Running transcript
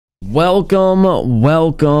Welcome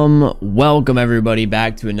everybody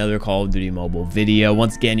back to another Call of Duty Mobile video.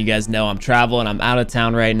 Once again, you guys know I'm traveling, I'm out of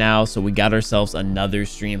town right now, so we got ourselves another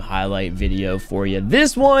stream highlight video for you.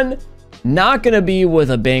 This one not gonna be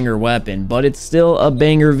with a banger weapon, but it's still a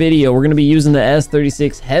banger video. We're gonna be using the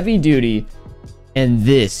S36 heavy duty, and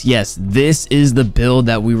this is the build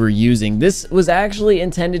that we were using. This was actually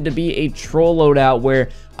intended to be a troll loadout where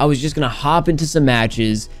I was just gonna hop into some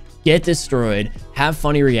matches, get destroyed, have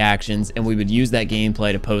funny reactions, and we would use that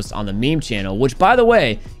gameplay to post on the meme channel, which, by the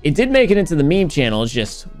way, it did make it into the meme channel. It's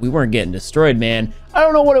just we weren't getting destroyed, man. I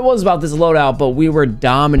don't know what it was about this loadout, but we were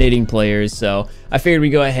dominating players, so I figured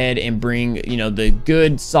we'd go ahead and bring, you know, the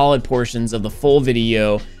good solid portions of the full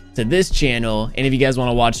video to this channel. And if you guys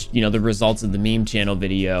want to watch, you know, the results of the meme channel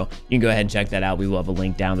video, you can go ahead and check that out. We will have a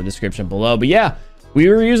link down in the description below. But yeah, we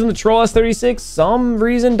were using the Troll S36, some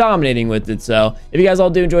reason dominating with it. So if you guys all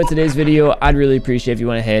do enjoy today's video, I'd really appreciate if you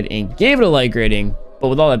went ahead and gave it a like rating. But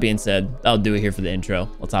with all that being said, I'll do it here for the intro.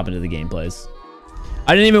 Let's hop into the gameplays.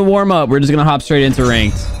 I didn't even warm up. We're just gonna hop straight into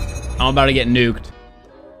ranked. I'm about to get nuked.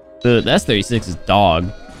 The S36 is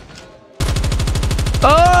dog.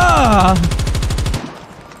 Ah!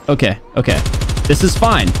 Okay. This is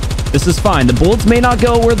fine. This is fine. The bullets may not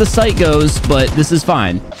go where the sight goes, but this is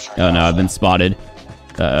fine. Oh no, I've been spotted.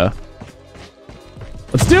 Uh-oh.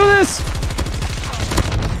 Let's do this!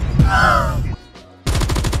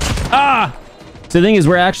 Ah! So the thing is,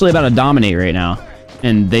 we're actually about to dominate right now,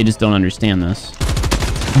 and they just don't understand this.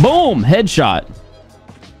 Boom! Headshot.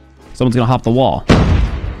 Someone's gonna hop the wall.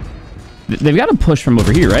 They've got to push from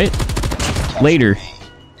over here, right? Later.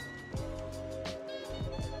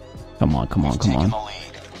 Come on.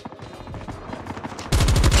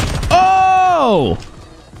 Oh!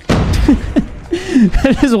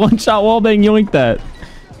 That is one-shot wallbang, yoink that.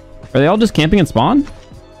 Are they all just camping and spawn?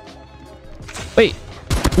 Wait.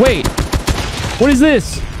 What is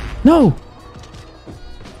this? No.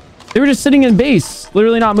 They were just sitting in base,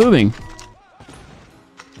 literally not moving.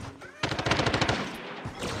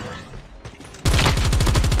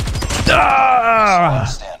 Ah!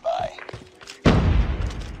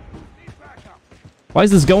 Why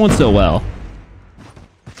is this going so well?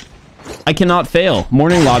 I cannot fail.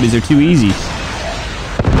 Morning lobbies are too easy.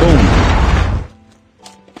 Boom.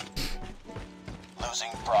 Losing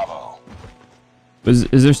Bravo.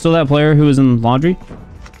 Is there still that player who was in laundry?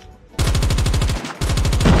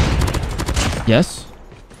 Yes.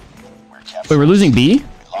 Wait, we're losing B?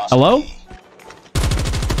 Hello?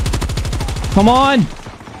 Come on.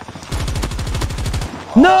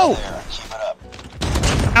 No!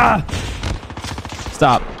 Ah!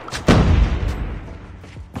 Stop.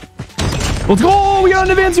 Let's go! We got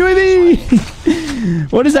an advanced UAV!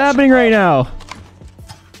 What is happening right now?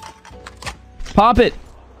 Pop it.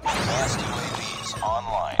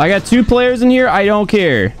 I got 2 players in here. I don't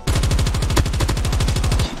care.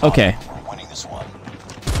 Okay.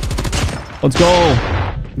 Let's go.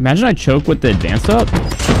 Imagine I choke with the advanced up.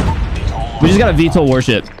 We just got a VTOL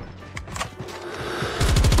warship.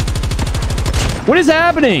 What is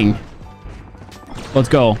happening? Let's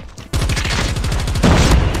go.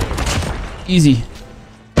 Easy.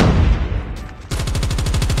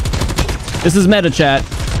 This is meta chat.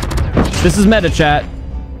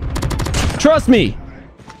 Trust me.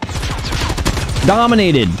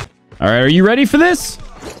 Dominated. All right, are you ready for this?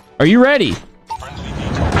 Are you ready?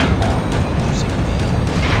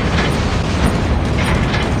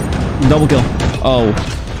 Double kill.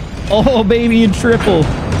 Oh, baby, and triple.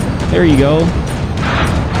 There you go.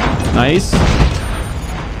 Nice.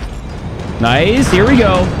 Here we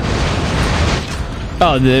go.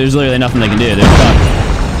 Oh, there's literally nothing they can do. They're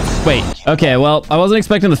stuck. Wait. Okay, well, I wasn't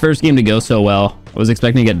expecting the first game to go so well. I was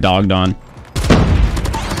expecting to get dogged on.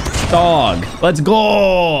 Dog. Let's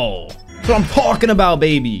go. That's what I'm talking about,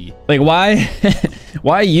 baby. Like, why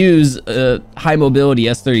use a high mobility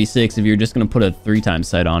S36 if you're just going to put a 3x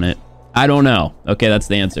sight on it? I don't know. Okay, that's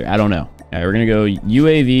the answer. I don't know. All right, we're going to go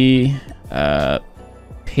UAV,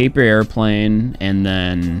 paper airplane, and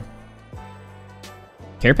then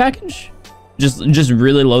care package. Just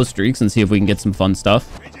really low streaks and see if we can get some fun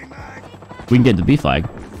stuff. We can get the B flag.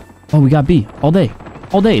 Oh, we got B all day.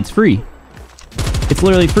 It's free. It's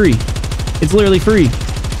literally free.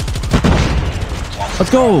 Let's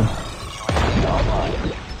go.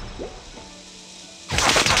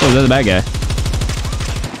 Oh, is that the bad guy?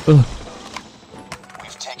 Ugh.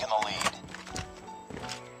 We've taken the lead.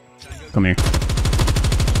 Come here.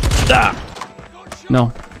 Ah!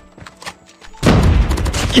 No.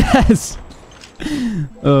 Yes.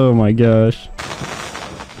 Oh my gosh.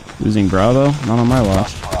 Losing Bravo? Not on my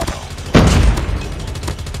watch.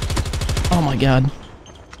 Oh my god.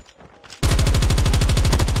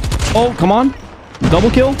 Oh, come on. Double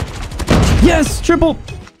kill. Yes, triple.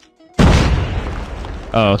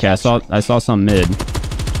 Oh, okay. I saw some mid.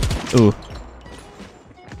 Ooh.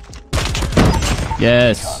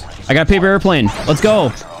 Yes. I got paper airplane. Let's go.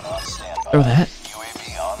 Throw that.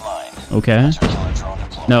 Okay.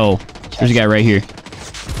 No. There's a guy right here.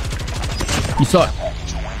 You saw it.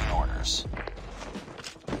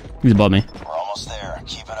 He's above me. We're almost there.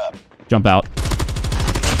 Keep it up. Jump out.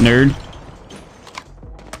 Nerd.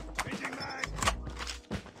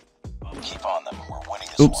 Keep on them. We're winning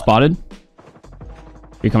this Oops, one. spotted.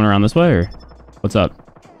 Are you coming around this way or what's up?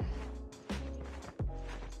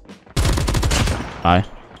 Hi.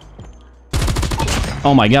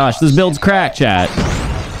 Oh my gosh, this build's cracked, chat.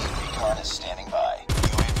 Recon is standing by.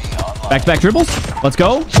 UAV online. Back to back triples. Let's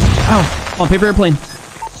go. Ow. On paper airplane.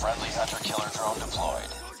 Friendly hunter-killer drone deployed.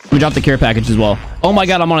 We dropped the care package as well. Oh my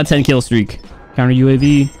god, I'm on a 10 kill streak. Counter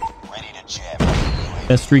UAV. Ready to jam. UAV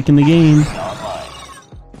Best streak in the game. online.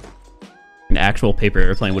 An actual paper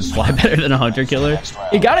airplane would fly better than a hunter killer.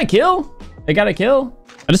 It got a kill. It got a kill.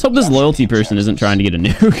 I just hope this loyalty person isn't trying to get a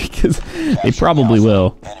nuke because they probably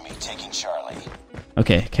will. Enemy taking Charlie.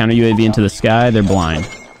 Okay, counter UAV into the sky. They're blind.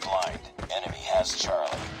 They're blind. Enemy has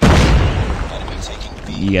Charlie. Enemy taking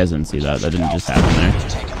B. You guys didn't see that. That didn't just happen there.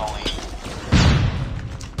 Taking the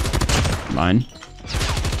lead. Mine.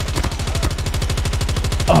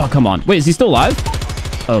 Oh, come on. Wait, is he still alive?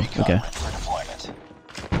 Oh, okay. For deployment.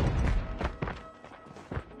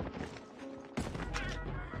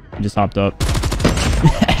 He just hopped up.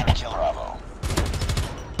 Kill Bravo.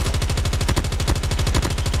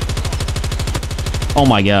 Oh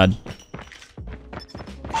my god.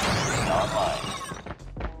 Online.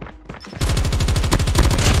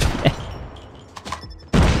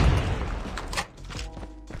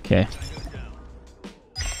 Okay.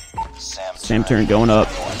 Sam turn going up.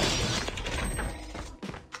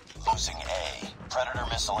 Losing A. Predator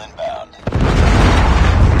missile inbound.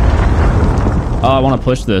 Oh, I want to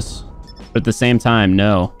push this. But at the same time,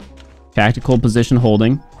 no. Tactical position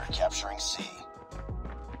holding. We're capturing C.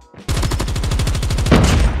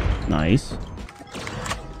 Nice.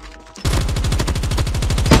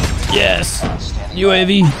 Yes. Standing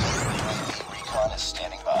UAV. by. UAV recon is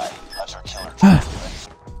standing by. Hunter-killer drone ready.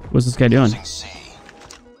 What's this guy doing? Losing C.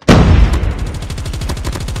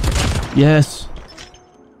 Yes.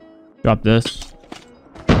 Drop this.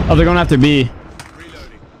 Oh, they're going after B.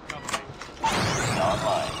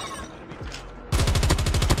 Online.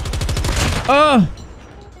 Oh!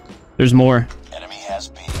 There's more. Enemy has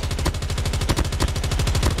B.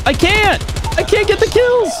 I can't! I can't get the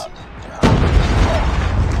kills!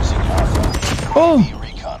 Using Alpha. Oh!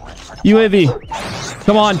 Recon ready for deployment. UAV.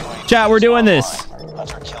 Come on. Chat, we're doing this.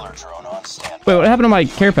 Hunter-killer drone on standby. Wait, what happened to my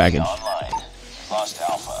care package? Online. Lost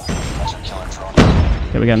Alpha. Hunter-killer drone deployed.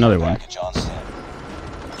 Okay, we got another one. Package on stand.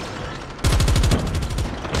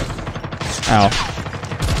 Ow.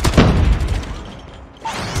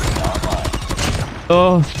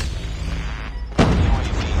 Oh.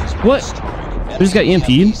 UAV is What? destroyed. We just got EMP'd?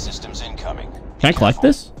 Enemy systems incoming. Can I collect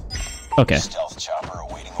this? Okay. Stealth chopper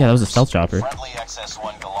awaiting Yeah, that was a orders. stealth chopper. Friendly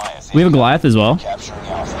XS-1 Goliath. We have a Goliath as well. Capturing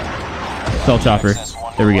Alpha. Stealth chopper.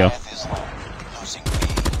 XS-1 There we go. Goliath is landed. Losing B.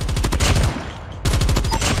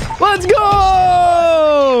 Let's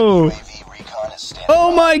go! UAV recon is standing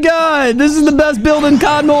Oh my god! This is the best build in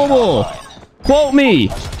COD Mobile! Quote me!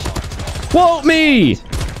 Quote me!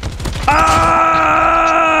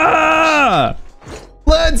 Ah!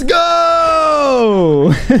 Let's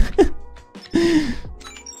go! Friendly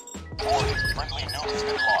nuke has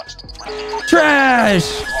been launched.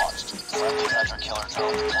 Trash! Launched. Friendly hunter-killer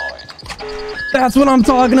drone deployed. That's what I'm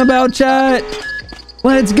talking about, chat!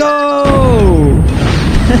 Let's go!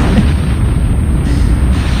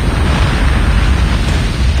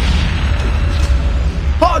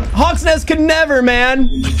 Hawk's Nest can never, man!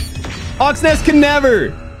 Hawk's Nest can never!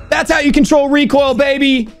 That's how you control recoil,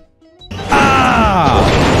 baby! Ah!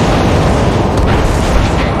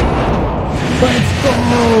 Let's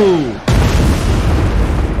go!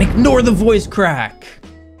 Ignore the voice crack.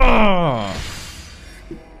 Ah!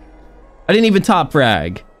 I didn't even top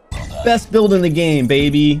frag. Best build in the game,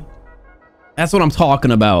 baby. That's what I'm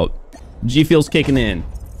talking about. GFUEL's kicking in.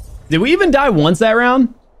 Did we even die once that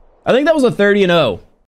round? I think that was a 30-0.